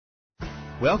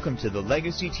Welcome to the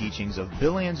legacy teachings of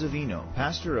Bill Anzavino,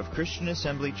 pastor of Christian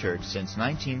Assembly Church since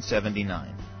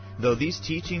 1979. Though these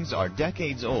teachings are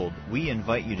decades old, we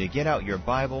invite you to get out your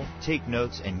Bible, take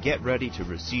notes, and get ready to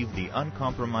receive the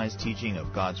uncompromised teaching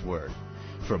of God's Word.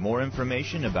 For more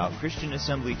information about Christian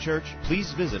Assembly Church,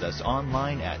 please visit us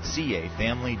online at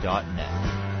cafamily.net.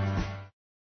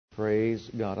 Praise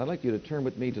God. I'd like you to turn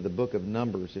with me to the book of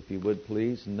Numbers, if you would,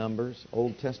 please. Numbers,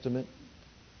 Old Testament,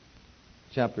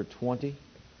 chapter 20.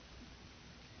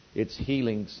 It's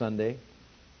Healing Sunday,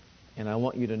 and I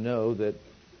want you to know that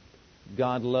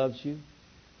God loves you.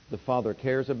 The Father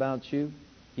cares about you.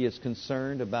 He is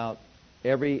concerned about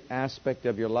every aspect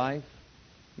of your life,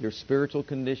 your spiritual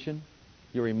condition,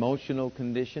 your emotional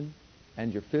condition,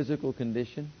 and your physical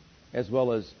condition, as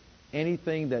well as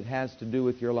anything that has to do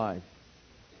with your life.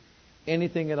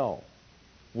 Anything at all.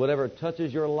 Whatever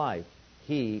touches your life,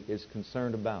 He is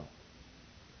concerned about.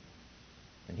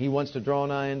 And He wants to draw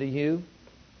nigh unto you,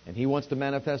 and He wants to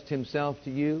manifest Himself to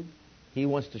you. He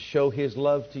wants to show His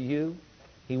love to you.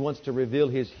 He wants to reveal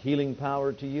His healing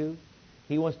power to you.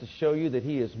 He wants to show you that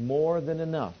He is more than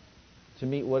enough to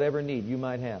meet whatever need you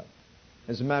might have.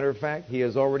 As a matter of fact, He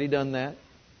has already done that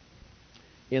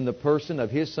in the person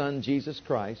of His Son, Jesus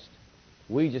Christ.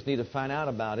 We just need to find out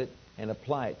about it and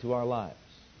apply it to our lives.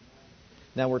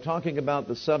 Now, we're talking about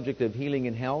the subject of healing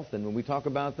and health, and when we talk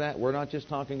about that, we're not just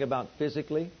talking about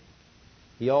physically.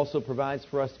 He also provides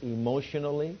for us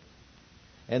emotionally.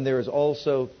 And there is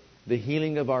also the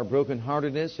healing of our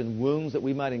brokenheartedness and wounds that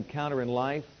we might encounter in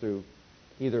life through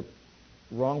either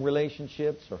wrong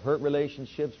relationships or hurt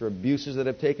relationships or abuses that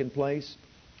have taken place.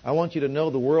 I want you to know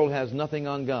the world has nothing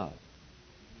on God.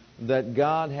 That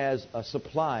God has a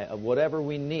supply of whatever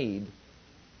we need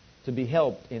to be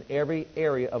helped in every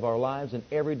area of our lives and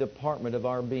every department of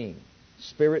our being,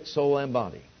 spirit, soul, and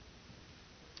body.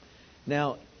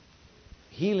 Now,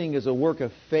 healing is a work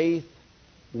of faith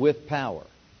with power.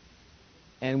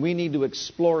 And we need to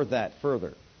explore that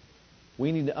further.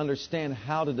 We need to understand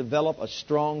how to develop a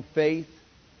strong faith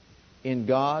in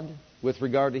God with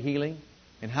regard to healing,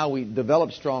 and how we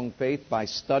develop strong faith by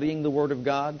studying the Word of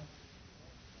God,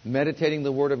 meditating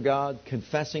the Word of God,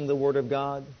 confessing the Word of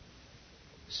God,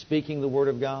 speaking the Word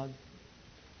of God.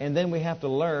 And then we have to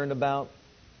learn about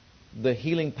the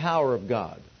healing power of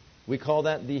God. We call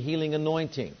that the healing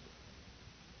anointing.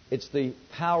 It's the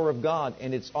power of God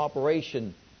and its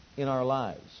operation in our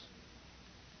lives.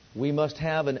 We must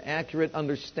have an accurate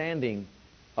understanding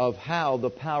of how the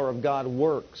power of God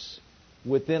works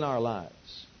within our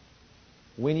lives.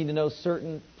 We need to know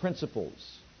certain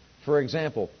principles. For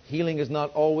example, healing is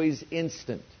not always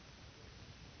instant.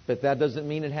 But that doesn't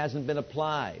mean it hasn't been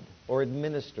applied or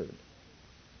administered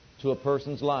to a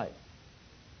person's life.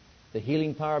 The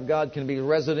healing power of God can be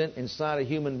resident inside a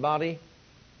human body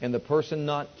and the person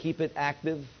not keep it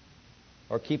active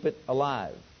or keep it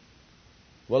alive.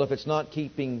 Well, if it's not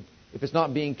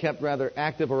being kept rather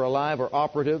active or alive or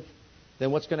operative,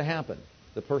 then what's going to happen?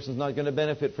 The person's not going to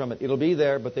benefit from it. It'll be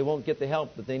there, but they won't get the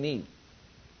help that they need.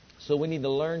 So we need to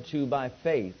learn to, by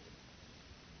faith,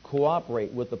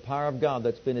 cooperate with the power of God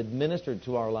that's been administered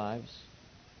to our lives,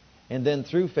 and then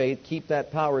through faith keep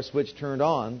that power switch turned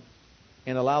on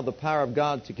and allow the power of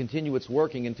God to continue its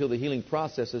working until the healing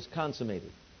process is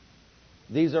consummated.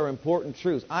 These are important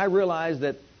truths. I realize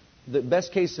that the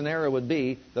best case scenario would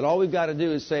be that all we've got to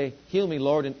do is say, "Heal me,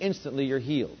 Lord," and instantly you're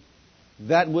healed.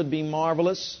 That would be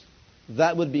marvelous.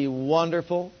 That would be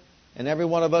wonderful. And every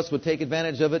one of us would take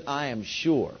advantage of it, I am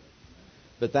sure.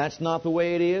 But that's not the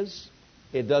way it is.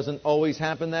 It doesn't always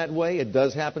happen that way. It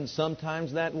does happen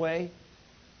sometimes that way.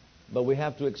 But we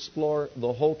have to explore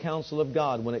the whole counsel of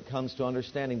God when it comes to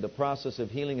understanding the process of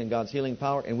healing and God's healing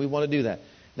power, and we want to do that.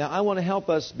 Now, I want to help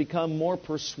us become more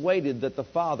persuaded that the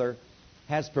Father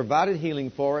has provided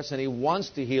healing for us, and He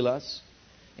wants to heal us,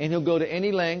 and He'll go to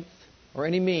any length or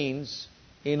any means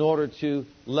in order to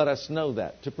let us know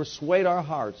that, to persuade our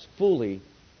hearts fully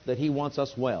that He wants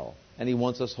us well and He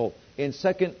wants us whole. In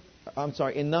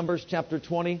Numbers chapter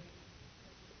 20,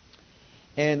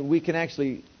 and we can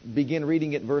actually begin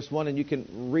reading at verse 1, and you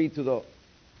can read through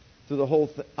the whole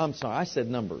thing. I'm sorry, I said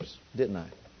Numbers, didn't I?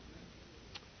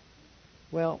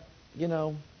 Well,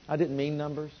 I didn't mean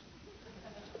Numbers.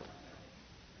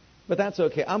 But that's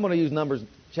okay. I'm going to use Numbers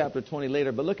chapter 20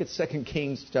 later, but look at 2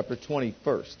 Kings chapter 20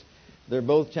 first. They're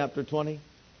both chapter 20.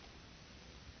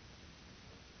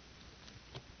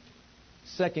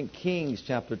 2 Kings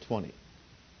chapter 20.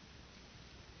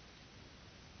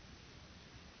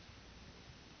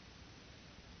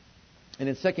 And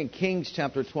in 2 Kings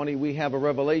chapter 20, we have a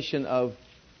revelation of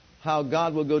how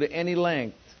God will go to any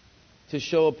length to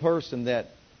show a person that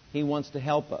He wants to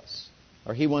help us.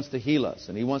 or He wants to heal us,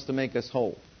 and He wants to make us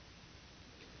whole.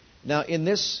 Now, in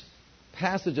this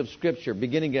passage of Scripture,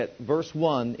 beginning at verse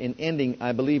 1 and ending,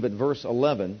 I believe, at verse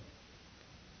 11,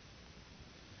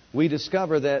 we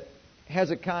discover that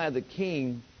Hezekiah the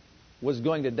king was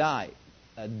going to die.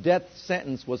 A death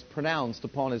sentence was pronounced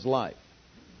upon his life.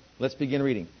 Let's begin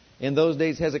reading. In those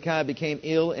days Hezekiah became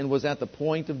ill and was at the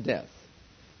point of death.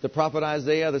 The prophet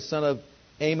Isaiah, the son of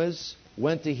Amos,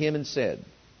 went to him and said,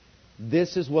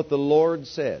 "This is what the Lord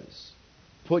says.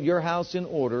 Put your house in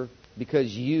order,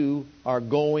 because you are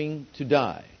going to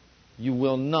die. You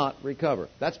will not recover."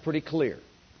 That's pretty clear,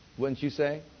 wouldn't you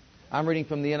say? I'm reading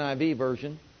from the NIV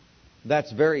version.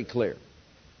 That's very clear.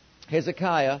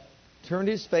 Hezekiah turned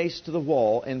his face to the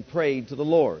wall and prayed to the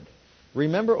Lord.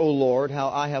 "Remember, O Lord, how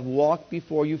I have walked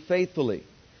before you faithfully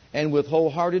and with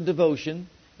wholehearted devotion,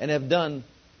 and have done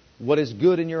what is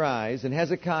good in your eyes." And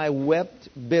Hezekiah wept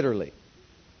bitterly.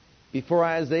 Before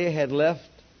Isaiah had left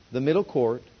the middle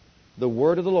court, the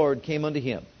word of the Lord came unto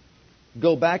him.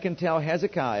 "Go back and tell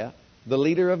Hezekiah, the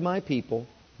leader of my people,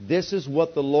 this is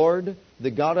what the Lord,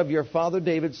 the God of your father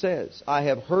David, says. I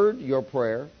have heard your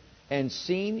prayer and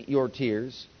seen your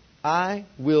tears. I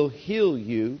will heal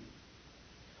you.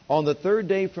 On the third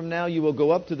day from now you will go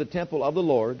up to the temple of the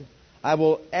Lord. I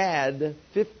will add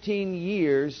 15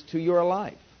 years to your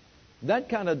life." That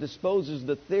kind of disposes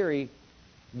the theory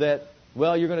that,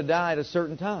 well, you're going to die at a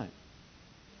certain time.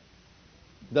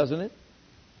 Doesn't it?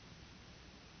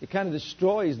 It kind of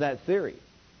destroys that theory.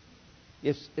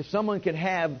 If someone can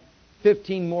have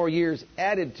 15 more years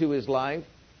added to his life,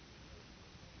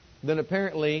 then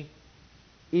apparently,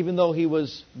 even though he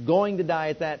was going to die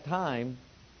at that time,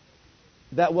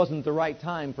 that wasn't the right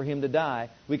time for him to die.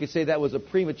 We could say that was a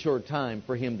premature time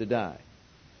for him to die.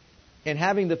 And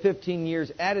having the 15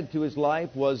 years added to his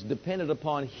life was dependent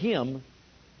upon him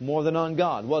more than on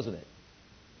God, wasn't it?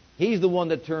 He's the one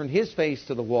that turned his face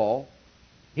to the wall.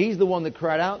 He's the one that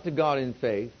cried out to God in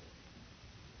faith.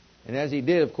 And as he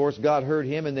did, of course, God heard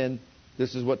him, and then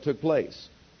this is what took place.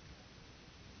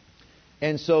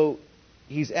 And so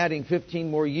he's adding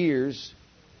 15 more years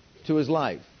to his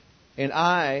life. "And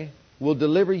I will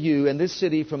deliver you and this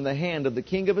city from the hand of the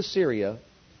king of Assyria.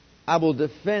 I will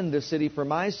defend this city for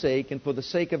my sake and for the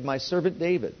sake of my servant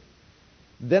David."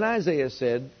 Then Isaiah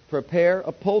said, "Prepare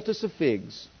a poultice of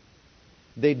figs."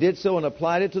 They did so and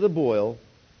applied it to the boil,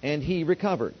 and he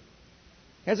recovered.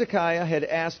 Hezekiah had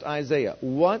asked Isaiah,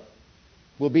 "What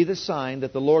will be the sign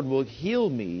that the Lord will heal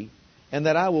me and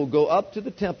that I will go up to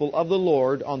the temple of the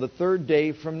Lord on the third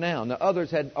day from now?" Now,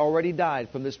 others had already died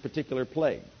from this particular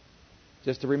plague.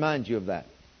 Just to remind you of that.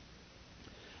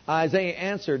 Isaiah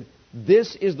answered,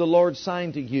 "This is the Lord's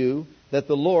sign to you, that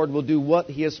the Lord will do what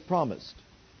He has promised.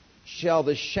 Shall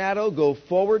the shadow go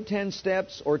forward 10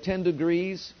 steps or 10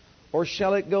 degrees, or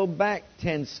shall it go back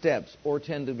 10 steps or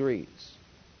 10 degrees?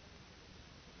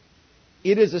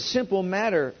 It is a simple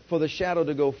matter for the shadow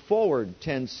to go forward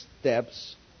 10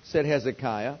 steps, said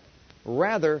Hezekiah.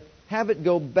 Rather, have it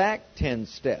go back 10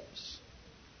 steps.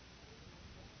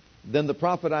 Then the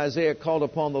prophet Isaiah called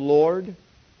upon the Lord,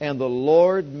 and the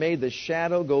Lord made the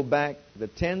shadow go back the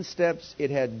 10 steps it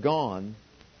had gone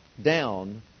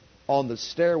down on the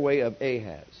stairway of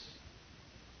Ahaz.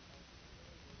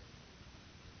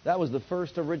 That was the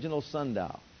first original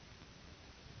sundial.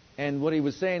 And what he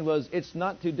was saying was, it's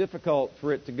not too difficult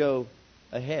for it to go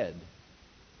ahead.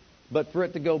 But for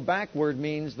it to go backward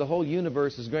means the whole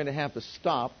universe is going to have to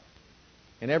stop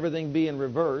and everything be in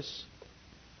reverse.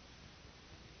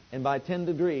 And by 10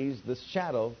 degrees, the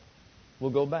shadow will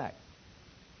go back.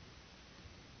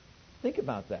 Think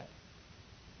about that.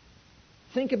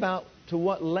 Think about to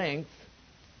what length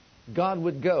God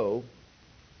would go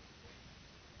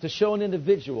to show an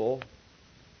individual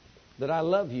that I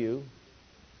love you,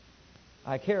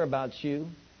 I care about you,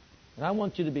 and I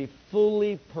want you to be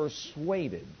fully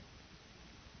persuaded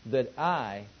that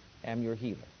I am your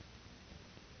healer.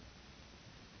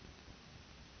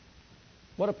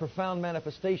 What a profound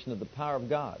manifestation of the power of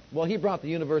God. Well, He brought the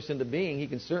universe into being. He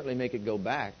can certainly make it go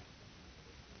back.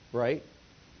 Right?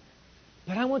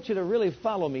 But I want you to really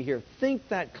follow me here. Think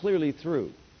that clearly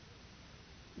through.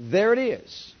 There it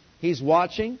is. He's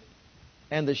watching,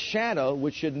 and the shadow,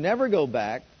 which should never go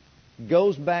back,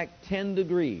 goes back 10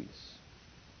 degrees.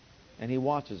 And He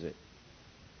watches it.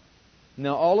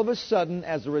 Now, all of a sudden,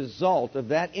 as a result of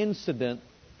that incident,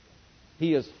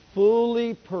 he is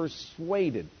fully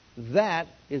persuaded. That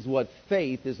is what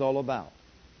faith is all about.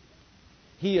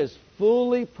 He is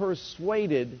fully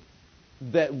persuaded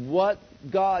that what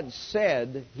God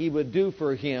said He would do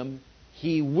for him,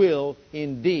 He will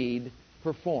indeed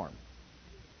perform.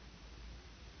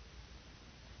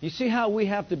 You see how we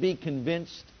have to be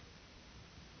convinced?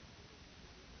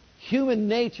 Human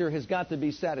nature has got to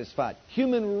be satisfied.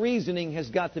 Human reasoning has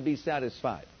got to be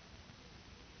satisfied.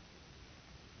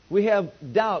 We have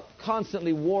doubt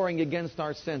constantly warring against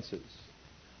our senses.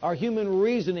 Our human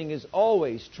reasoning is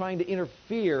always trying to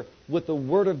interfere with the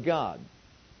Word of God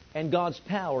and God's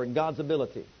power and God's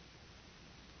ability.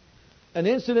 An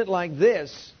incident like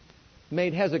this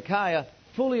made Hezekiah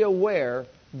fully aware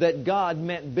that God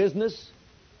meant business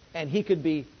and he could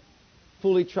be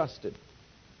fully trusted.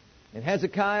 And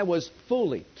Hezekiah was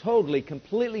fully, totally,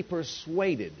 completely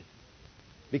persuaded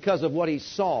because of what he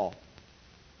saw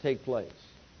take place.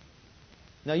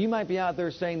 Now you might be out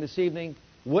there saying this evening,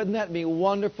 wouldn't that be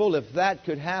wonderful if that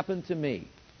could happen to me?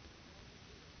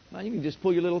 Now you can just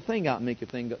pull your little thing out and make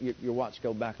your watch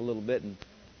go back a little bit, and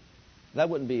that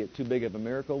wouldn't be too big of a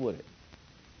miracle, would it?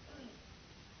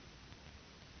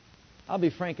 I'll be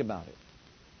frank about it.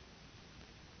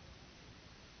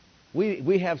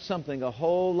 We have something a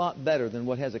whole lot better than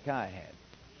what Hezekiah had.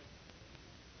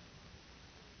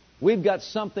 We've got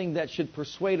something that should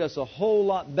persuade us a whole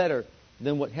lot better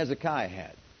than what Hezekiah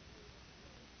had.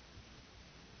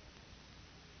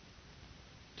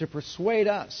 To persuade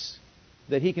us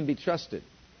that he can be trusted.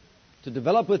 To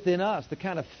develop within us the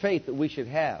kind of faith that we should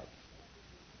have.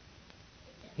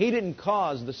 He didn't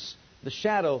cause the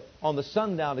shadow on the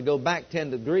sundial to go back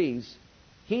 10 degrees.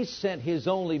 He sent His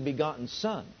only begotten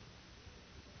Son,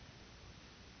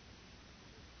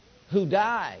 who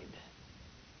died,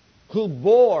 who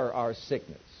bore our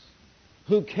sickness,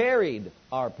 who carried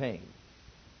our pain.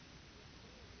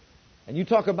 And you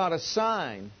talk about a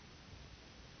sign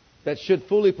that should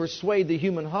fully persuade the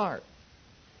human heart.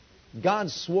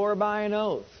 God swore by an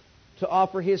oath to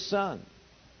offer His Son.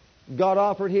 God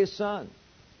offered His Son.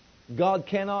 God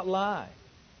cannot lie.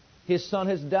 His Son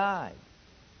has died.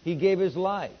 He gave His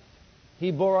life.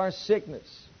 He bore our sickness.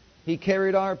 He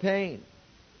carried our pain.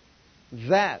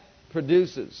 That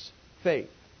produces faith.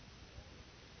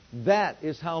 That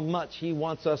is how much He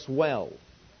wants us well.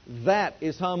 That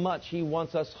is how much He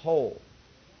wants us whole.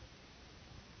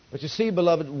 But you see,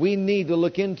 beloved, we need to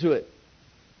look into it.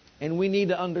 And we need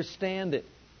to understand it.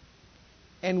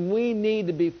 And we need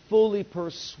to be fully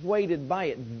persuaded by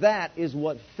it. That is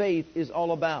what faith is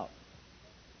all about.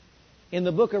 In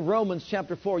the book of Romans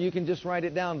chapter 4, you can just write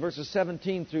it down, verses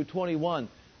 17 through 21.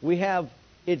 We have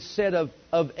it said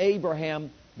of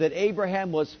Abraham that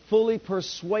Abraham was fully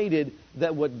persuaded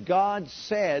that what God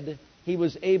said he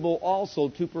was able also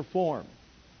to perform.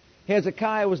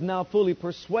 Hezekiah was now fully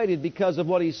persuaded because of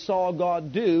what he saw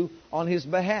God do on his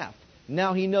behalf.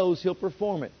 Now he knows He'll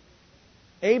perform it.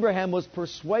 Abraham was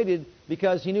persuaded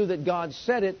because he knew that God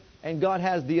said it and God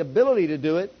has the ability to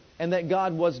do it and that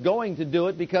God was going to do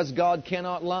it because God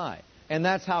cannot lie. And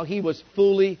that's how he was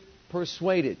fully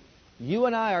persuaded. You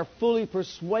and I are fully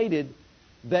persuaded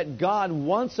that God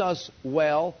wants us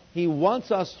well, He wants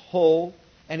us whole,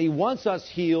 and He wants us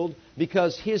healed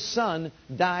because His Son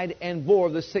died and bore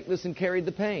the sickness and carried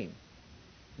the pain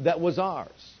that was ours.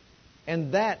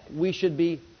 And that we should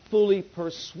be fully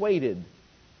persuaded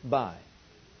by.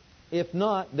 If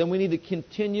not, then we need to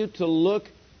continue to look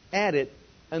at it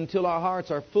until our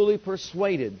hearts are fully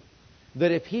persuaded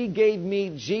that if He gave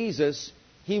me Jesus,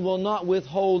 He will not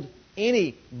withhold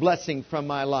any blessing from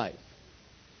my life.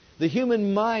 The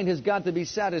human mind has got to be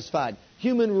satisfied.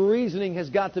 Human reasoning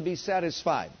has got to be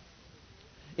satisfied.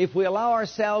 If we allow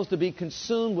ourselves to be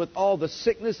consumed with all the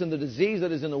sickness and the disease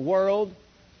that is in the world,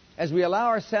 as we allow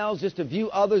ourselves just to view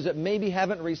others that maybe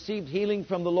haven't received healing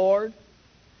from the Lord,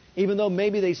 even though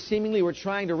maybe they seemingly were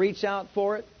trying to reach out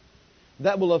for it,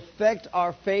 that will affect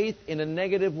our faith in a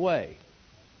negative way.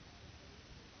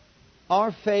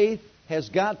 Our faith has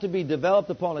got to be developed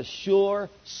upon a sure,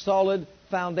 solid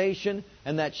foundation,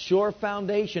 and that sure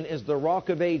foundation is the Rock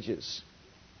of Ages.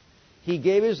 He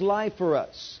gave His life for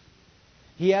us.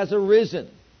 He has arisen.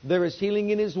 There is healing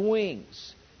in His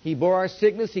wings. He bore our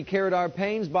sickness. He carried our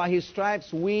pains. By His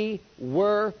stripes we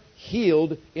were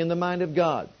healed in the mind of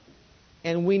God.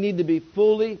 And we need to be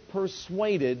fully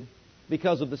persuaded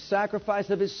because of the sacrifice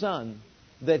of His Son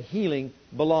that healing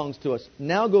belongs to us.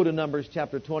 Now go to Numbers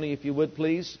chapter 20 if you would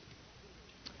please.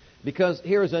 Because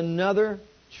here is another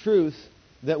truth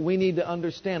that we need to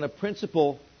understand, a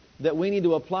principle that we need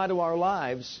to apply to our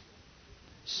lives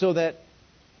so that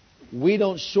we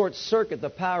don't short-circuit the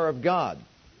power of God.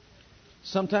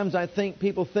 Sometimes I think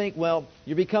people think, well,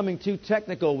 you're becoming too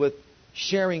technical with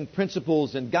sharing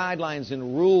principles and guidelines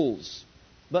and rules.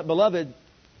 But beloved,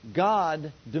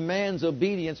 God demands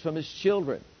obedience from His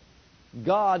children.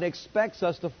 God expects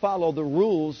us to follow the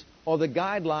rules or the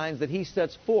guidelines that He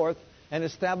sets forth and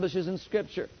establishes in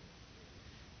Scripture.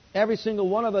 Every single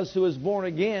one of us who is born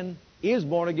again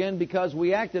because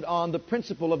we acted on the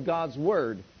principle of God's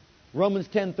Word. Romans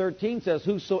 10:13 says,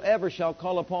 "Whosoever shall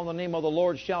call upon the name of the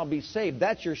Lord shall be saved."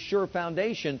 That's your sure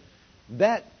foundation.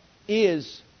 That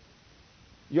is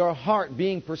your heart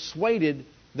being persuaded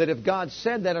that if God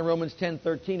said that in Romans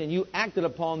 10:13 and you acted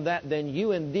upon that, then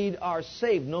you indeed are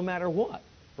saved no matter what.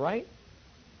 Right?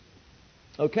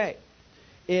 Okay.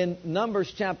 In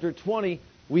Numbers chapter 20,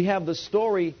 we have the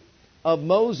story of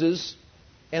Moses.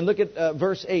 And look at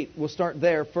verse 8. We'll start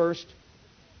there first.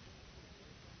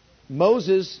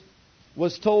 Moses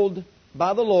was told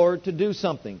by the Lord to do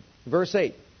something. Verse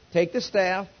 8. "Take the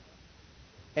staff,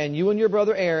 and you and your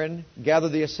brother Aaron gather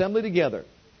the assembly together.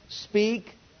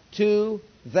 Speak to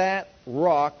that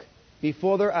rock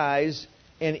before their eyes,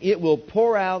 and it will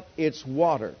pour out its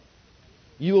water.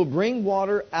 You will bring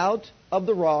water out of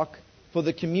the rock for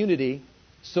the community,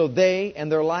 so they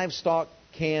and their livestock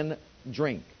can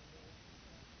drink."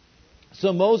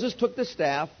 So Moses took the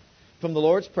staff from the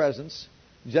Lord's presence,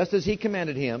 just as he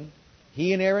commanded him.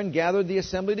 He and Aaron gathered the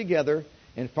assembly together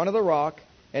in front of the rock,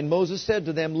 and Moses said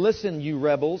to them, "Listen, you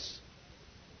rebels,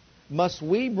 must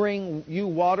we bring you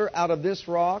water out of this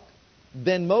rock?"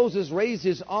 Then Moses raised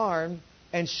his arm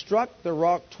and struck the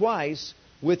rock twice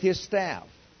with his staff.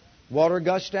 Water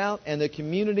gushed out, and the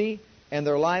community and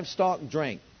their livestock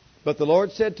drank. But the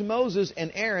Lord said to Moses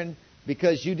and Aaron,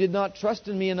 "Because you did not trust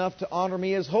in me enough to honor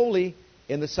me as holy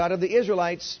in the sight of the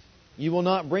Israelites, you will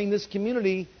not bring this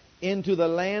community into the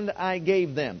land I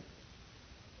gave them."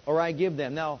 Or I give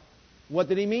them. Now, what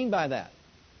did he mean by that?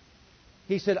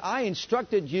 He said, "I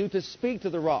instructed you to speak to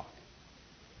the rock.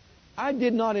 I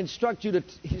did not instruct you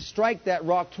to strike that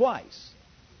rock twice."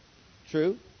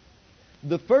 True.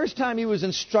 The first time he was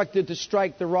instructed to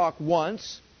strike the rock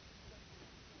once,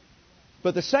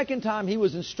 but the second time he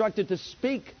was instructed to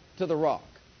speak to the rock.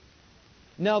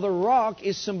 Now the rock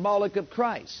is symbolic of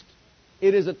Christ.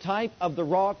 It is a type of the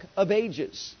rock of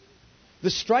ages.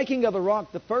 The striking of the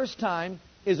rock the first time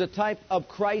is a type of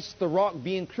Christ, the rock,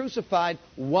 being crucified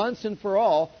once and for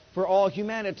all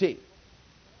humanity.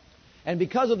 And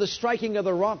because of the striking of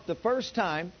the rock the first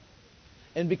time,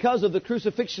 and because of the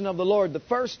crucifixion of the Lord the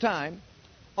first time,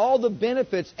 all the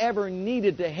benefits ever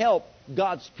needed to help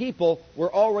God's people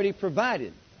were already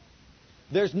provided.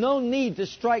 There's no need to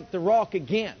strike the rock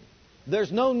again.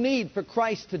 There's no need for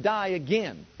Christ to die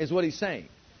again, is what he's saying.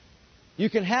 You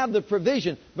can have the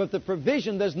provision, but the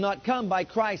provision does not come by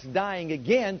Christ dying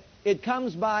again. It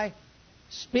comes by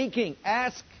speaking.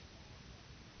 Ask,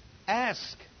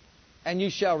 and you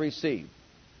shall receive.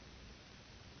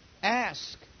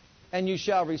 Ask, and you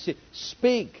shall receive.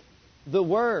 Speak the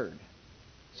word.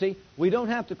 See, we don't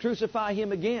have to crucify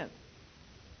him again.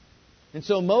 And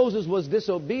so Moses was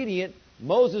disobedient.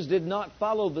 Moses did not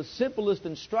follow the simplest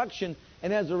instruction,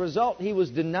 and as a result, he was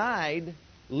denied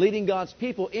leading God's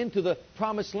people into the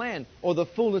promised land or the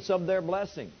fullness of their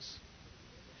blessings.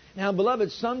 Now,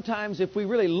 beloved, sometimes if we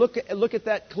really look at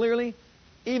that clearly,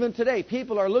 even today,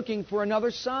 people are looking for another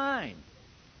sign.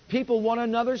 People want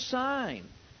another sign.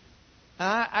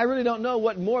 I really don't know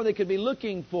what more they could be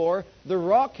looking for. The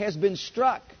rock has been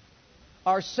struck.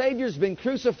 Our Savior's been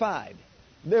crucified.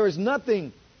 There is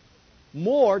nothing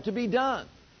more to be done.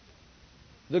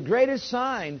 The greatest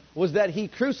sign was that He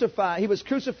was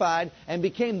crucified and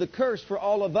became the curse for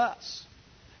all of us.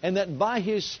 And that by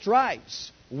His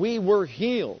stripes we were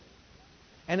healed.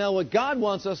 And now what God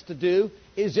wants us to do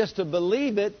is just to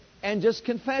believe it and just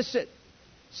confess it.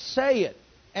 Say it,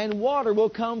 and water will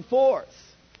come forth.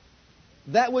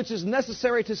 That which is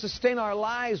necessary to sustain our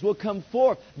lives will come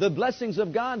forth. The blessings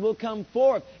of God will come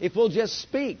forth if we'll just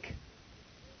speak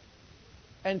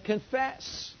and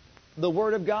confess the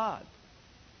Word of God.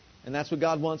 And that's what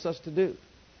God wants us to do.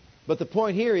 But the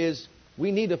point here is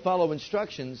we need to follow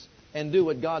instructions and do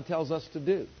what God tells us to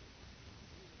do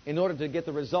in order to get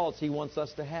the results He wants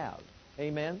us to have.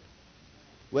 Amen?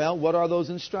 Well, what are those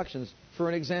instructions? For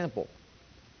an example,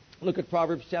 look at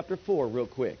Proverbs chapter 4 real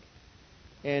quick.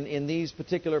 And in these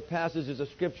particular passages of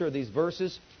Scripture, these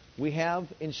verses, we have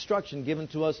instruction given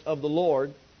to us of the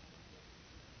Lord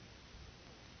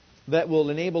that will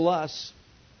enable us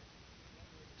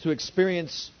to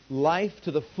experience life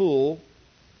to the full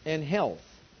and health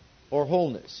or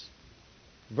wholeness.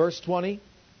 Verse 20,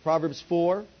 Proverbs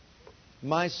 4,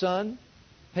 "My son,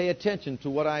 pay attention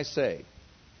to what I say.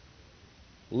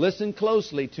 Listen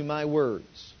closely to my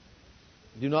words.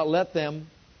 Do not let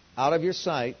them out of your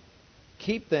sight.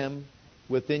 Keep them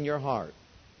within your heart.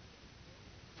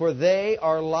 For they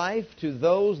are life to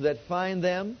those that find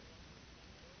them,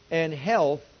 and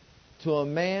health to a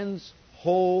man's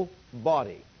whole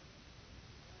body."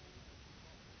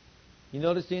 You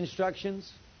notice the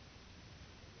instructions?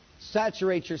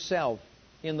 Saturate yourself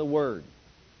in the Word.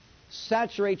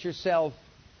 Saturate yourself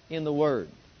in the Word.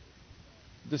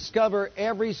 Discover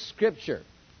every Scripture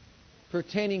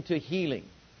pertaining to healing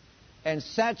and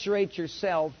saturate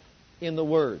yourself in the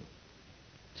Word.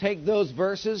 Take those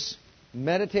verses,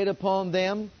 meditate upon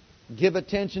them, give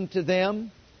attention to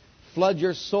them, flood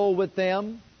your soul with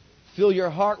them, fill your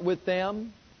heart with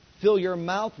them, fill your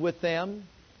mouth with them,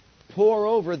 pour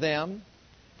over them.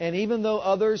 And even though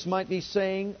others might be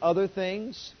saying other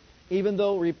things, even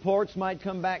though reports might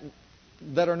come back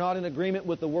that are not in agreement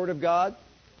with the Word of God,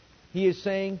 He is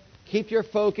saying, keep your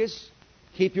focus,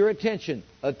 keep your attention,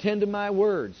 attend to my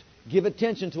words, give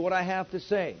attention to what I have to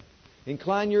say,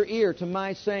 incline your ear to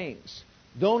my sayings.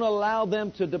 Don't allow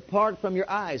them to depart from your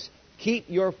eyes. Keep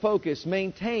your focus,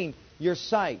 maintain your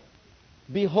sight.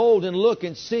 Behold and look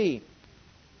and see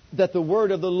that the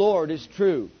Word of the Lord is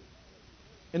true.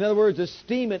 In other words,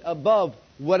 esteem it above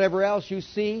whatever else you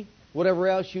see, whatever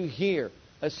else you hear.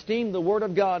 Esteem the Word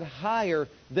of God higher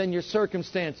than your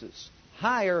circumstances,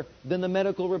 higher than the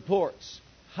medical reports,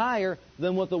 higher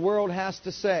than what the world has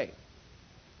to say.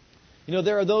 You know,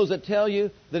 there are those that tell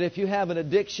you that if you have an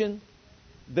addiction,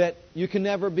 that you can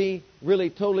never be really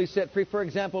totally set free. For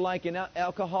example, like in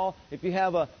alcohol, if you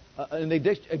have an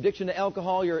addiction to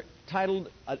alcohol, you're titled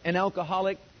an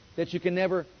alcoholic, that you can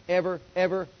never, ever,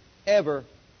 ever, ever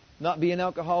not be an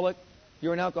alcoholic.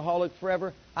 You're an alcoholic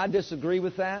forever. I disagree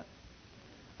with that.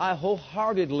 I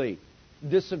wholeheartedly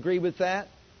disagree with that.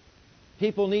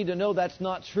 People need to know that's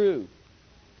not true.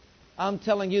 I'm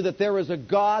telling you that there is a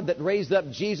God that raised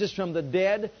up Jesus from the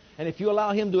dead, and if you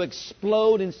allow Him to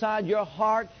explode inside your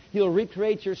heart, He'll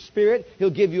recreate your spirit.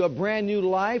 He'll give you a brand new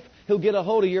life. He'll get a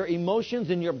hold of your emotions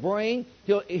in your brain.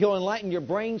 He'll enlighten your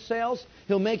brain cells.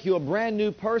 He'll make you a brand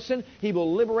new person. He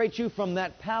will liberate you from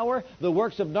that power. The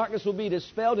works of darkness will be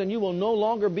dispelled, and you will no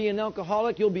longer be an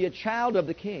alcoholic. You'll be a child of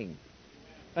the King,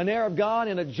 an heir of God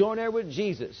and a joint heir with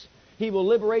Jesus. He will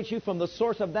liberate you from the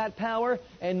source of that power,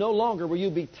 and no longer will you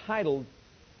be titled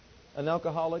an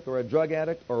alcoholic or a drug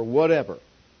addict or whatever.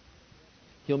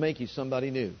 He'll make you somebody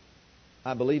new.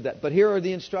 I believe that. But here are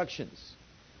the instructions.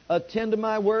 Attend to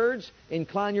my words.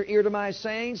 Incline your ear to my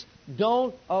sayings.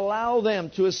 Don't allow them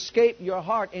to escape your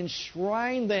heart.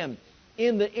 Enshrine them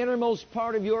in the innermost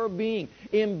part of your being.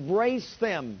 Embrace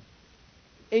them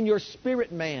in your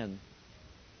spirit man.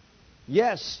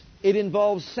 Yes, it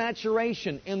involves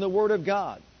saturation in the Word of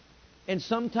God. And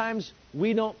sometimes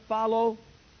we don't follow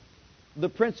the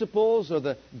principles or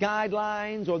the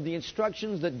guidelines or the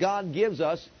instructions that God gives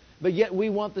us, but yet we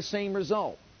want the same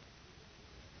result.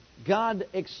 God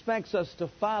expects us to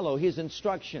follow His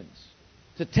instructions,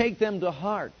 to take them to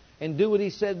heart and do what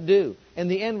He said do. And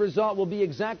the end result will be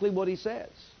exactly what He says.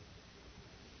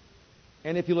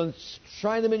 And if you'll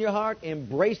enshrine them in your heart,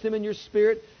 embrace them in your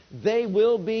spirit, they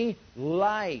will be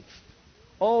life.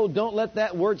 Oh, don't let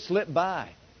that word slip by.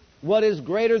 What is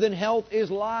greater than health is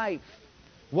life.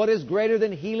 What is greater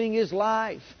than healing is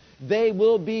life. They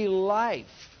will be life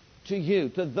to you,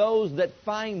 to those that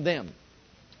find them.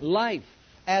 Life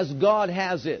as God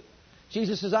has it.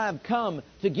 Jesus says, I have come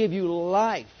to give you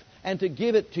life and to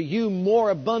give it to you more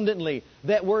abundantly.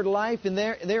 That word life in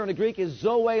there in the Greek is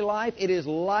Zoe life. It is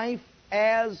life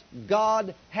as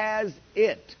God has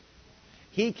it.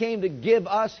 He came to give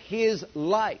us His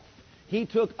life. He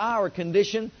took our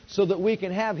condition so that we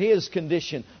can have His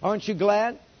condition. Aren't you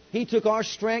glad? He took our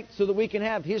strength so that we can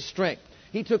have His strength.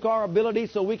 He took our ability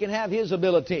so we can have His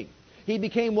ability. He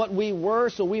became what we were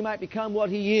so we might become what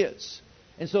He is.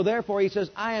 And so therefore He says,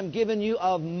 I am giving you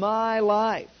of my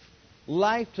life.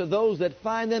 Life to those that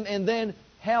find them, and then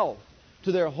health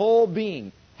to their whole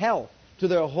being. Health to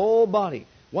their whole body.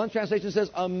 One translation says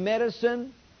a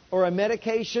medicine or a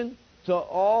medication to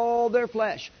all their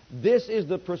flesh. This is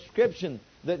the prescription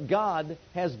that God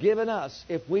has given us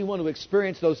if we want to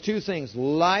experience those two things,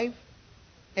 life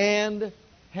and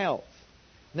health.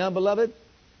 Now, beloved,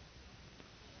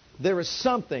 there is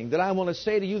something that I want to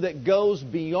say to you that goes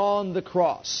beyond the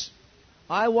cross.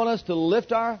 I want us to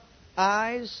lift our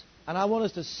eyes and I want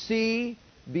us to see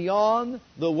beyond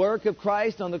the work of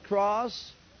Christ on the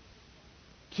cross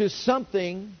to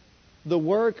something the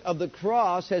work of the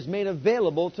cross has made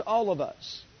available to all of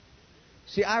us.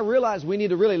 See, I realize we need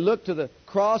to really look to the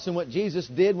cross and what Jesus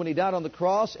did when He died on the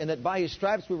cross, and that by His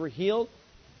stripes we were healed.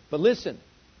 But listen,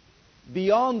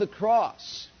 beyond the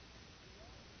cross,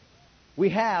 we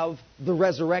have the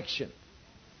resurrection.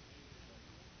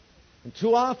 And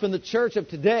too often the church of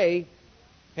today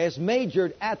has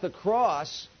majored at the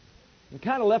cross and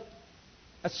kind of left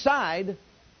aside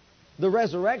the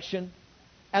resurrection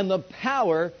and the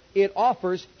power it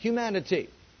offers humanity.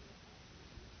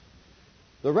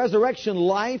 The resurrection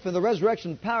life and the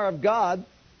resurrection power of God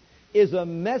is a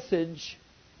message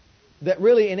that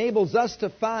really enables us to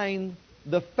find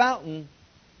the fountain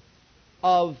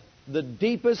of the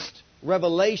deepest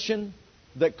revelation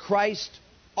that Christ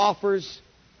offers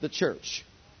the church.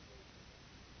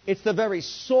 It's the very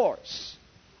source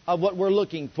of what we're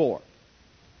looking for.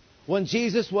 When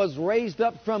Jesus was raised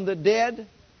up from the dead,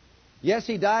 yes,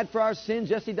 He died for our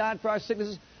sins, yes, He died for our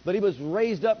sicknesses, but He was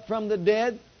raised up from the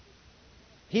dead.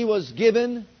 He was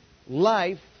given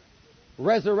life,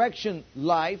 resurrection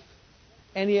life,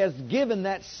 and He has given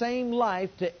that same life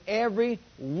to every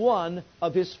one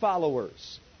of His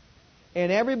followers.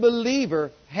 And every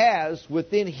believer has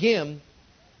within him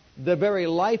the very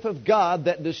life of God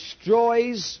that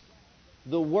destroys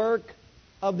the work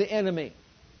of the enemy.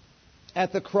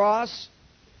 At the cross,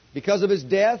 because of His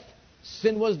death,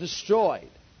 sin was destroyed.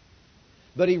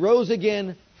 But He rose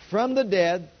again from the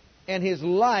dead, and His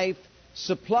life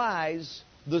supplies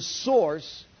the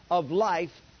source of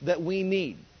life that we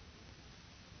need.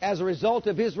 As a result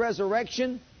of His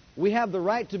resurrection, we have the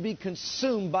right to be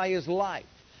consumed by His life.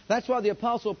 That's why the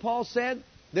Apostle Paul said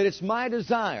that it's my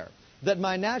desire that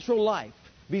my natural life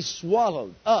be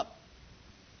swallowed up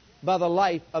by the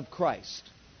life of Christ.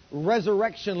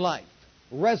 Resurrection life,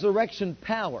 resurrection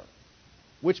power,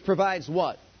 which provides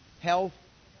what? Health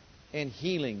and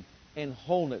healing and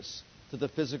wholeness to the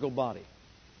physical body.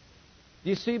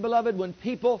 You see, beloved, when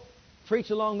people preach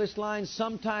along this line,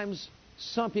 sometimes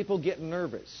some people get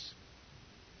nervous.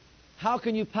 How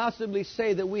can you possibly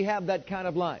say that we have that kind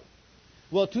of life?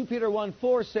 Well, 2 Peter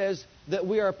 1:4 says that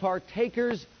we are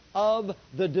partakers of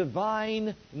the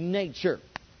divine nature.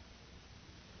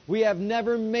 We have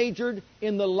never majored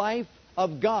in the life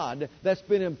of God that's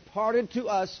been imparted to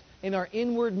us in our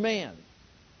inward man.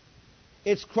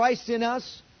 It's Christ in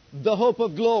us, the hope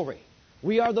of glory.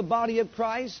 We are the body of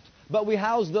Christ, but we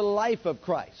house the life of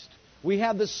Christ. We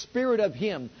have the Spirit of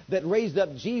Him that raised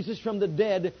up Jesus from the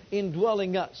dead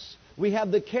indwelling us. We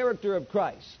have the character of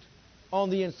Christ on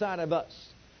the inside of us.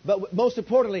 But most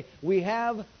importantly, we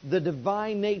have the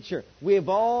divine nature. We have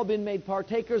all been made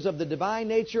partakers of the divine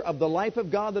nature of the life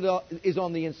of God that is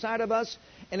on the inside of us.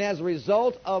 And as a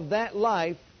result of that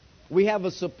life, we have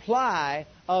a supply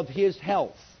of His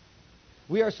health.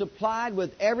 We are supplied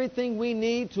with everything we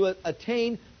need to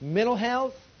attain mental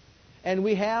health. And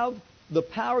we have the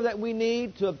power that we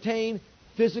need to obtain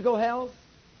physical health.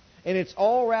 And it's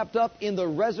all wrapped up in the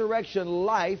resurrection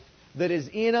life that is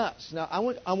in us. Now, I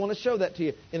want to show that to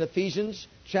you in Ephesians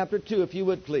chapter 2, if you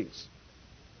would, please.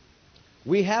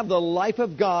 We have the life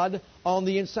of God on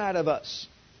the inside of us.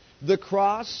 The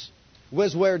cross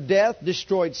was where death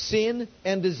destroyed sin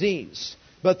and disease.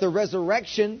 But the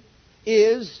resurrection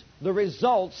is the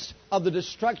results of the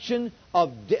destruction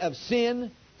of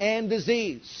sin and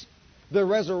disease. The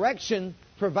resurrection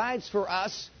provides for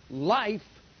us life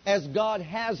as God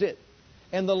has it.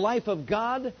 And the life of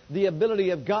God, the ability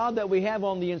of God that we have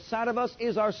on the inside of us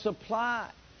is our supply.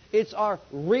 It's our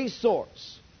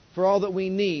resource for all that we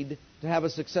need to have a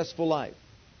successful life.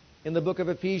 In the book of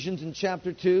Ephesians in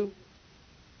chapter 2,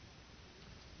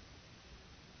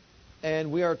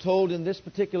 and we are told in this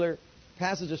particular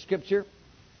passage of Scripture,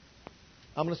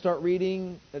 I'm going to start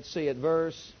reading, let's see, at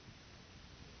verse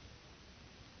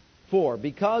 4.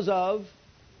 Because of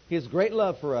His great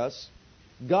love for us,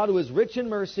 God, who is rich in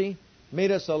mercy,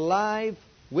 made us alive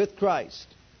with Christ,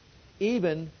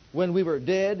 even when we were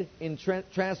dead in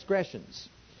transgressions.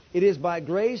 It is by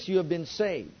grace you have been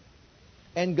saved.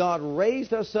 And God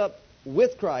raised us up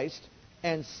with Christ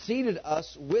and seated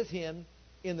us with Him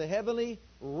in the heavenly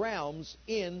realms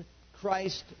in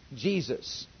Christ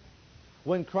Jesus.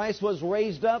 When Christ was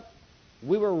raised up,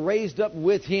 we were raised up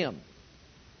with Him.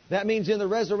 That means in the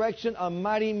resurrection, a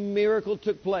mighty miracle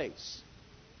took place.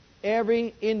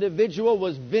 Every individual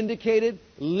was vindicated,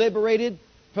 liberated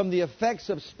from the effects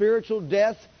of spiritual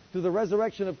death through the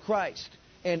resurrection of Christ.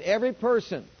 And every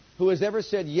person who has ever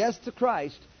said yes to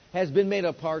Christ has been made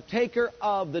a partaker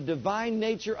of the divine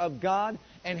nature of God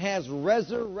and has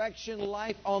resurrection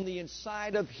life on the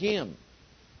inside of him.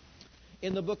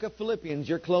 In the book of Philippians,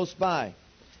 you're close by,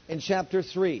 in chapter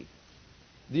 3,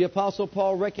 the Apostle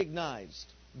Paul recognized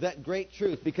that great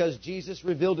truth because Jesus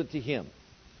revealed it to him.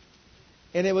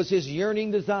 And it was his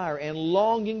yearning desire and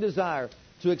longing desire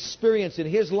to experience in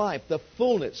his life the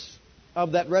fullness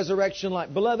of that resurrection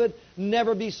life. Beloved,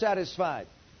 never be satisfied.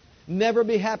 Never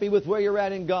be happy with where you're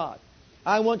at in God.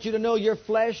 I want you to know your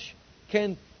flesh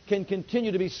can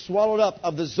continue to be swallowed up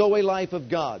of the Zoe life of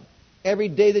God every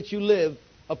day that you live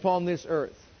upon this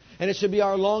earth. And it should be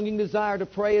our longing desire to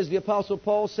pray, as the Apostle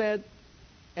Paul said,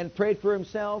 and prayed for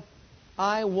himself.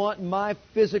 I want my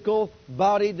physical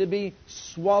body to be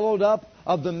swallowed up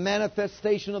of the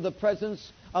manifestation of the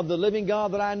presence of the living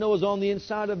God that I know is on the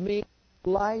inside of me.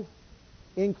 Life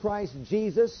in Christ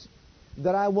Jesus,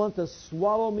 that I want to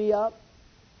swallow me up,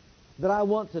 that I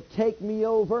want to take me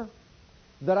over,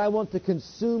 that I want to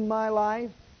consume my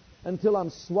life until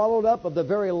I'm swallowed up of the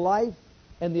very life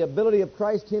and the ability of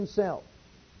Christ Himself.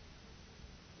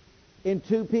 In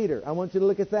 2 Peter, I want you to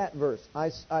look at that verse.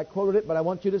 I quoted it, but I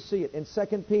want you to see it. In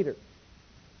 2 Peter,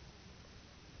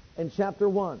 in chapter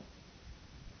 1,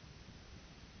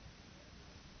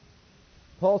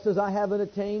 Paul says, I haven't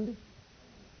attained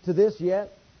to this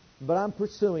yet, but I'm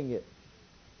pursuing it.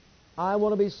 I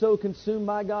want to be so consumed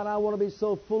by God, I want to be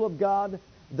so full of God,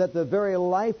 that the very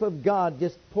life of God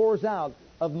just pours out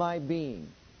of my being.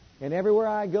 And everywhere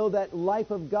I go, that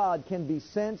life of God can be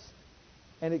sensed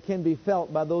and it can be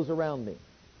felt by those around me.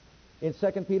 In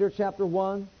 2 Peter chapter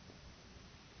 1,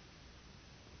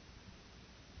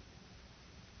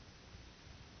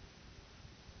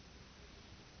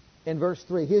 in verse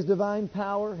 3, His divine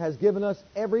power has given us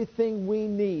everything we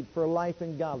need for life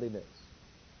and godliness.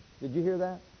 Did you hear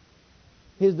that?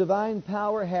 His divine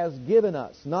power has given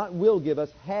us, not will give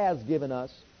us, has given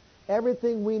us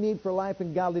everything we need for life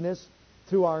and godliness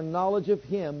through our knowledge of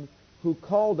Him who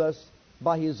called us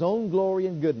by His own glory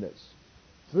and goodness.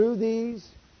 Through these,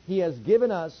 He has given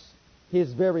us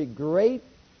His very great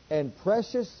and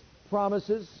precious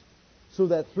promises, so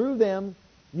that through them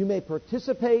you may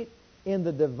participate in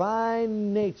the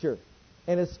divine nature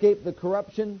and escape the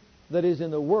corruption that is in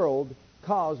the world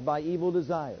caused by evil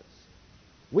desires.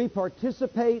 We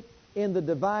participate in the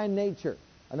divine nature.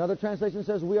 Another translation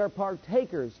says we are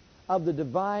partakers of the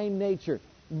divine nature.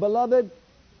 Beloved,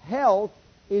 health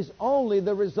is only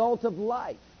the result of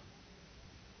life.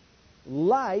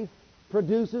 Life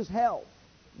produces health.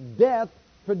 Death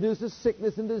produces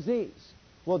sickness and disease.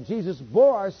 Well, Jesus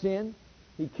bore our sin.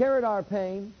 He carried our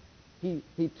pain.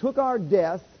 He took our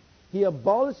death. He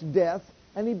abolished death.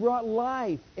 And He brought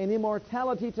life and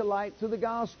immortality to light through the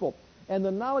gospel. And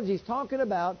the knowledge He's talking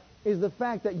about is the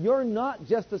fact that you're not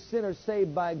just a sinner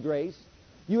saved by grace.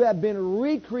 You have been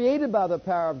recreated by the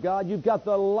power of God. You've got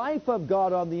the life of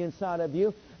God on the inside of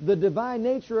you. The divine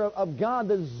nature of God,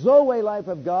 the Zoe life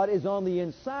of God, is on the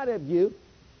inside of you.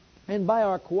 And by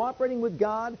our cooperating with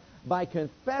God, by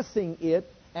confessing it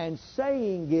and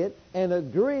saying it and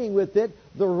agreeing with it,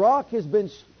 the rock has been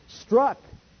struck.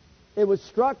 It was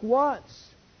struck once.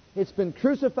 It's been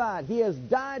crucified. He has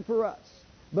died for us.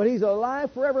 But He's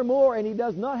alive forevermore, and He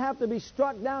does not have to be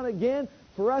struck down again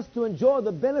for us to enjoy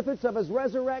the benefits of His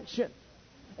resurrection.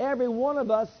 Every one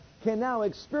of us can now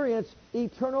experience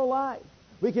eternal life.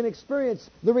 We can experience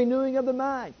the renewing of the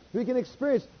mind. We can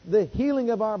experience the healing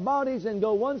of our bodies, and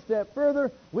go one step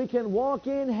further, we can walk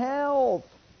in health.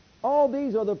 All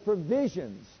these are the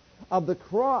provisions of the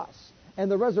cross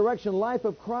and the resurrection life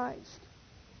of Christ.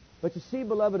 But you see,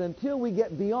 beloved, until we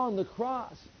get beyond the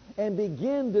cross and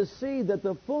begin to see that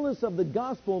the fullness of the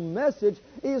gospel message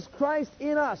is Christ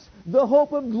in us, the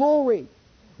hope of glory.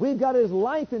 We've got His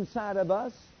life inside of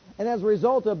us, and as a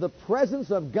result of the presence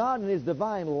of God and His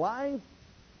divine life,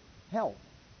 health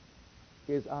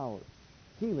is ours.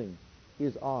 Healing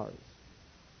is ours.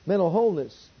 Mental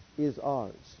wholeness is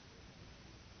ours.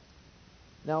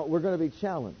 Now, we're going to be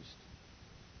challenged.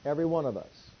 Every one of us.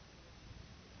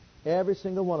 Every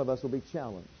single one of us will be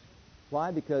challenged.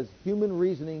 Why? Because human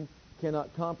reasoning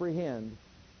cannot comprehend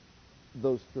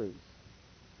those truths.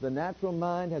 The natural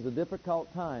mind has a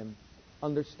difficult time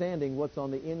understanding what's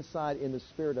on the inside in the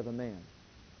spirit of a man.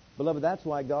 Beloved, that's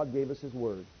why God gave us His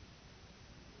Word.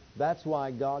 That's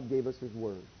why God gave us His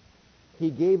Word.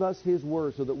 He gave us His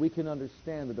Word so that we can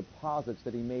understand the deposits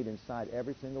that He made inside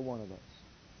every single one of us.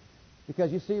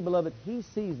 Because you see, beloved, He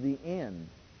sees the end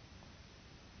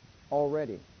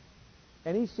already.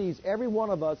 And He sees every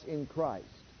one of us in Christ.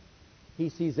 He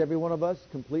sees every one of us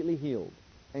completely healed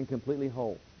and completely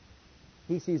whole.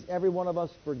 He sees every one of us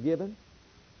forgiven.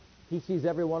 He sees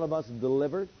every one of us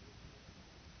delivered.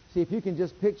 See, if you can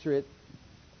just picture it,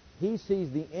 He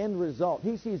sees the end result.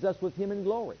 He sees us with Him in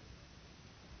glory.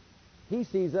 He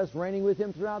sees us reigning with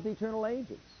Him throughout the eternal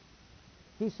ages.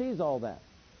 He sees all that.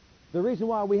 The reason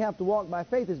why we have to walk by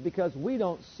faith is because we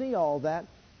don't see all that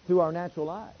through our natural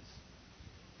eyes.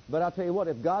 But I'll tell you what,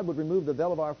 if God would remove the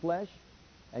veil of our flesh,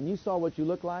 and you saw what you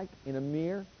look like in a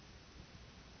mirror,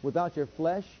 without your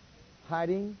flesh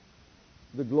hiding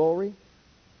the glory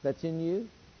that's in you,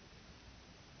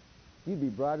 you'd be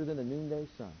brighter than the noonday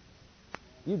sun.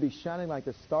 You'd be shining like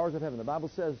the stars of heaven. The Bible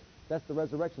says that's the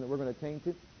resurrection that we're going to attain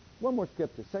to. One more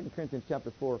scripture, 2 Corinthians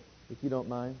chapter 4, if you don't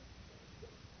mind.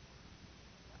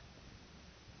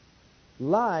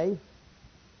 Life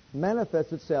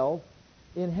manifests itself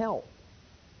in health.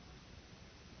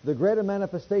 The greater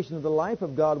manifestation of the life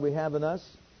of God we have in us,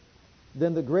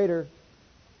 then the greater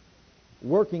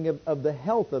working of the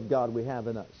health of God we have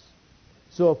in us.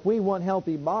 So if we want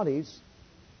healthy bodies,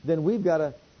 then we've got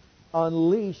to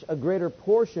unleash a greater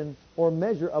portion or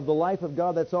measure of the life of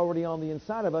God that's already on the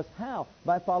inside of us. How?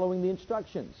 By following the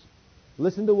instructions.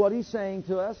 Listen to what He's saying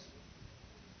to us.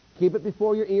 Keep it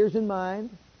before your ears and mind.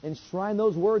 Enshrine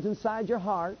those words inside your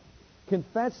heart.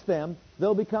 Confess them.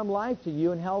 They'll become life to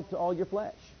you and health to all your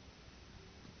flesh.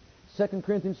 2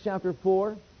 Corinthians chapter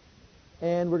 4,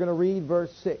 and we're going to read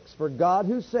verse 6. For God,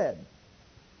 who said,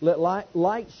 "Let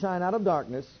light shine out of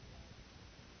darkness,"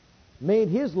 made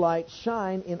His light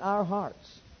shine in our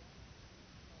hearts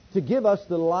to give us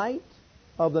the light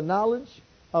of the knowledge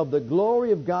of the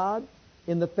glory of God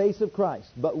in the face of Christ.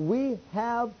 But we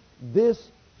have this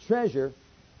treasure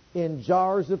in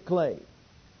jars of clay.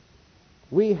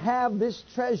 We have this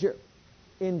treasure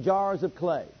in jars of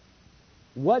clay.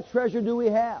 What treasure do we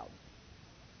have?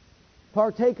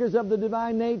 Partakers of the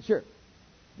divine nature.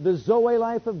 The Zoe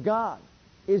life of God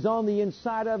is on the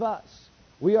inside of us.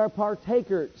 We are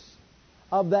partakers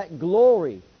of that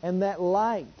glory and that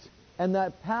light and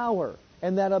that power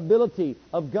and that ability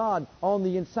of God on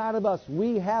the inside of us.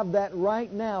 We have that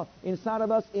right now inside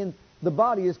of us. In the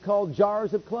body is called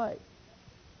jars of clay,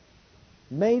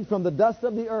 made from the dust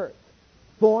of the earth,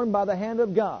 formed by the hand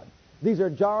of God. These are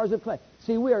jars of clay.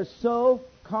 See, we are so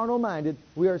carnal-minded,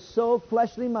 we are so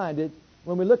fleshly-minded.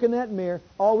 When we look in that mirror,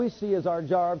 all we see is our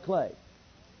jar of clay.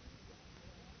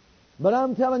 But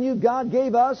I'm telling you, God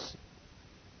gave us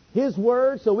His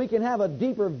Word so we can have a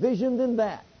deeper vision than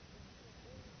that.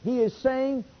 He is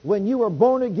saying, when you were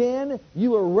born again,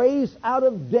 you were raised out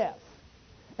of death.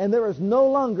 And there is no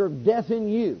longer death in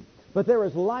you, but there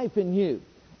is life in you.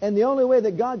 And the only way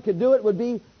that God could do it would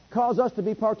be cause us to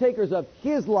be partakers of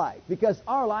His life, because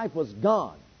our life was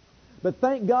gone. But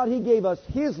thank God He gave us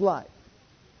His life.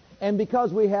 And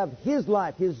because we have His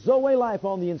life, His Zoe life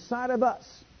on the inside of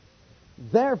us,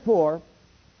 therefore,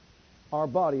 our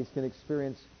bodies can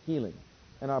experience healing.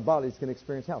 And our bodies can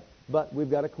experience health. But we've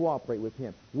got to cooperate with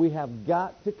Him. We have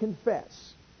got to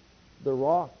confess the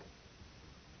rock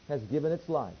has given its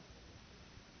life.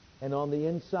 And on the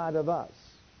inside of us,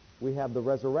 we have the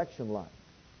resurrection life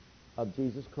of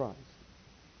Jesus Christ.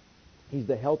 He's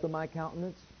the health of my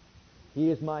countenance. He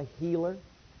is my healer.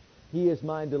 He is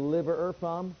my deliverer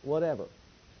from whatever.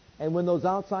 And when those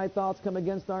outside thoughts come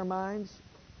against our minds,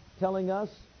 telling us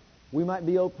we might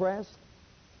be oppressed,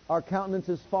 our countenance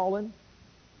is fallen,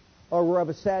 or we're of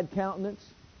a sad countenance,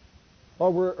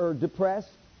 or we're depressed,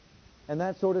 and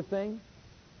that sort of thing.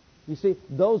 You see,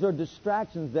 those are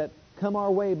distractions that come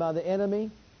our way by the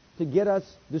enemy to get us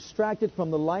distracted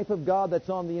from the life of God that's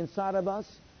on the inside of us,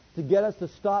 to get us to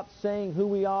stop saying who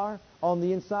we are on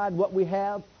the inside, what we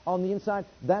have on the inside.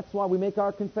 That's why we make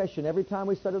our confession every time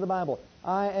we study the Bible.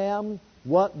 I am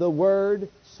what the Word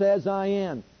says I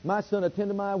am. My son, attend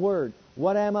to my word.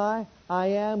 What am I? I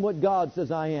am what God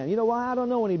says I am. You know why? I don't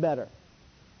know any better.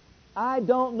 I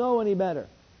don't know any better.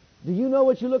 Do you know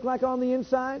what you look like on the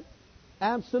inside?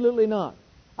 Absolutely not.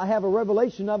 I have a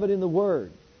revelation of it in the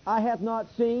Word. I have not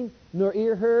seen, nor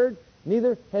ear heard,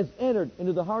 neither has entered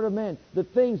into the heart of man the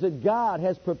things that God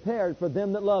has prepared for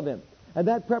them that love Him. And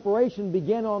that preparation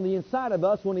began on the inside of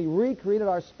us when He recreated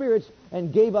our spirits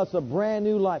and gave us a brand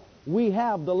new life. We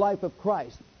have the life of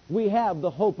Christ. We have the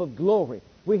hope of glory.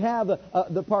 We have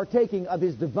the partaking of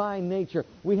His divine nature.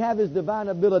 We have His divine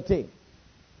ability.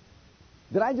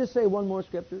 Did I just say one more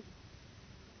scripture?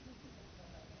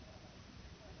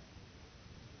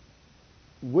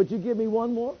 Would you give me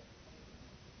one more?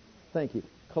 Thank you.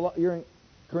 You're in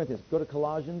Corinthians. Go to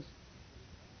Colossians.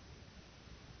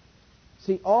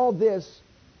 See, all this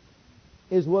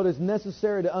is what is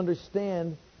necessary to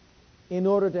understand in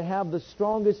order to have the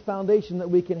strongest foundation that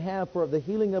we can have for the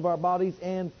healing of our bodies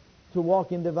and to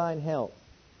walk in divine health.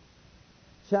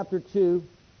 Chapter 2,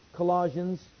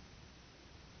 Colossians.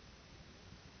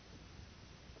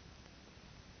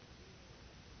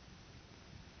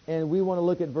 And we want to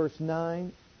look at verse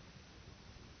 9.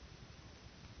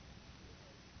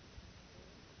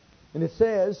 And it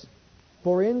says,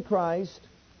 "For in Christ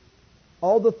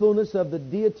all the fullness of the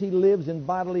deity lives in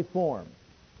bodily form."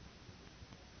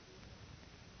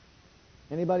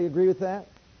 Anybody agree with that?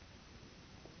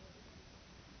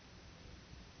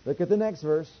 Look at the next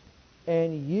verse.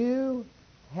 "And you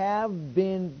have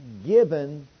been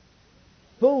given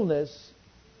fullness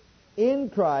in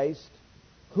Christ,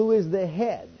 who is the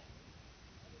head."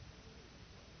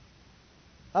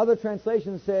 Other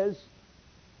translation says,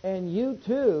 and you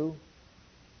too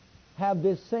have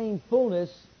this same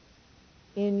fullness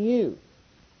in you.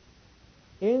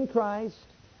 In Christ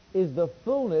is the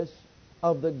fullness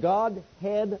of the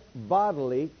Godhead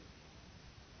bodily,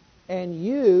 and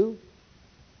you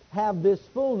have this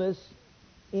fullness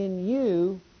in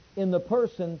you in the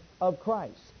person of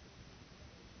Christ.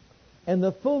 And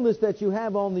the fullness that you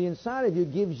have on the inside of you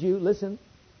gives you, listen,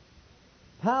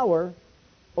 power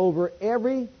over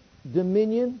every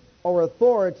dominion or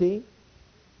authority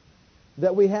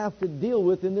that we have to deal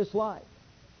with in this life.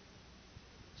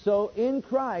 So in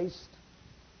Christ,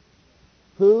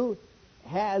 who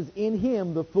has in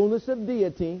Him the fullness of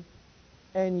deity,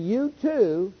 and you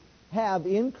too have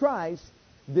in Christ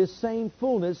this same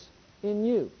fullness in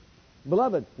you.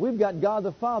 Beloved, we've got God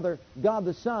the Father, God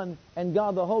the Son, and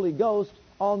God the Holy Ghost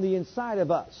on the inside of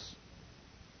us.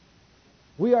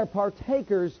 We are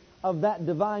partakers of that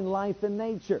divine life and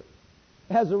nature.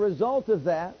 As a result of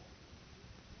that,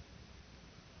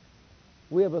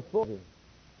 we have authority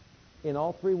in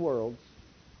all three worlds.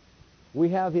 We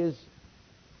have His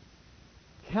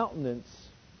countenance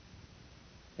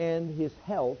and His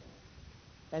health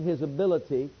and His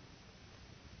ability.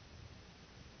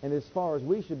 And as far as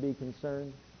we should be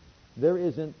concerned, there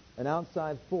isn't an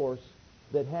outside force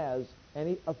that has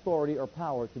any authority or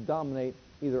power to dominate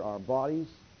either our bodies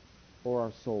or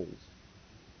our souls,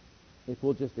 if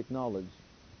we'll just acknowledge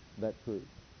that truth.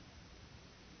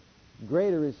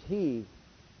 Greater is He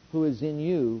who is in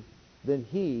you than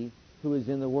he who is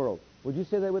in the world. Would you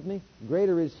say that with me?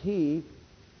 Greater is He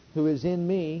who is in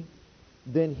me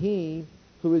than he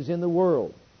who is in the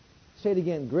world. Say it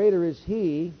again. Greater is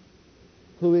He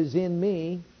who is in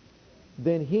me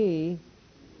than he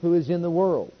who is in the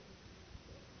world.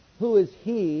 Who is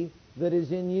He that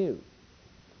is in you?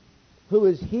 Who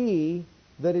is He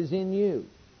that is in you?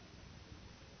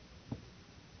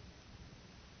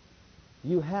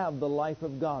 You have the life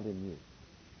of God in you.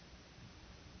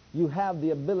 You have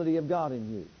the ability of God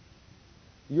in you.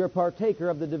 You're a partaker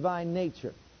of the divine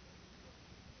nature.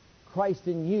 Christ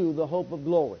in you, the hope of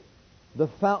glory, the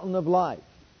fountain of life,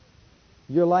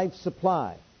 your life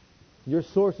supply, your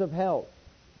source of health,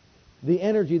 the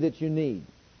energy that you need,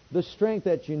 the strength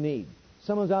that you need.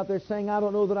 Someone's out there saying, I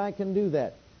don't know that I can do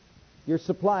that. Your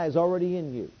supply is already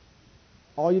in you.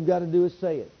 All you've got to do is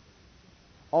say it.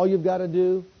 All you've got to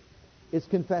do is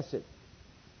confess it.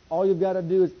 All you've got to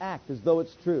do is act as though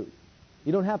it's true.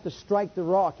 You don't have to strike the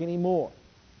rock anymore.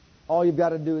 All you've got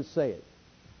to do is say it.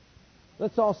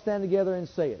 Let's all stand together and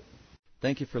say it.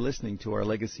 Thank you for listening to our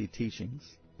legacy teachings.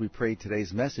 We pray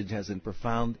today's message has a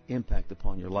profound impact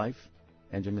upon your life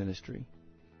and your ministry.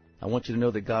 I want you to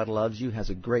know that God loves you,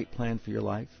 has a great plan for your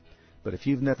life. But if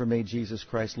you've never made Jesus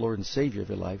Christ Lord and Savior of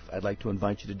your life, I'd like to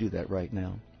invite you to do that right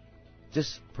now.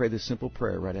 Just pray this simple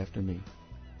prayer right after me.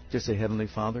 Just say, Heavenly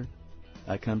Father,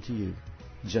 I come to you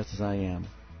just as I am,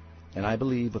 and I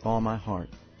believe with all my heart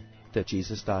that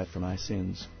Jesus died for my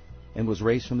sins and was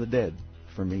raised from the dead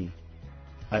for me.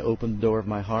 I open the door of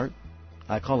my heart.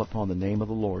 I call upon the name of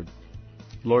the Lord.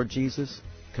 Lord Jesus,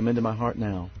 come into my heart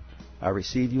now. I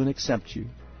receive you and accept you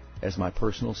as my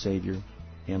personal Savior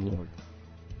and Lord.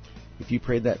 If you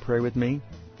prayed that prayer with me,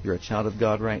 you're a child of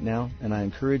God right now, and I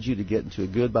encourage you to get into a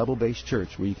good Bible-based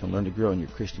church where you can learn to grow in your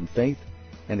Christian faith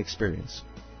and experience.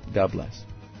 God bless.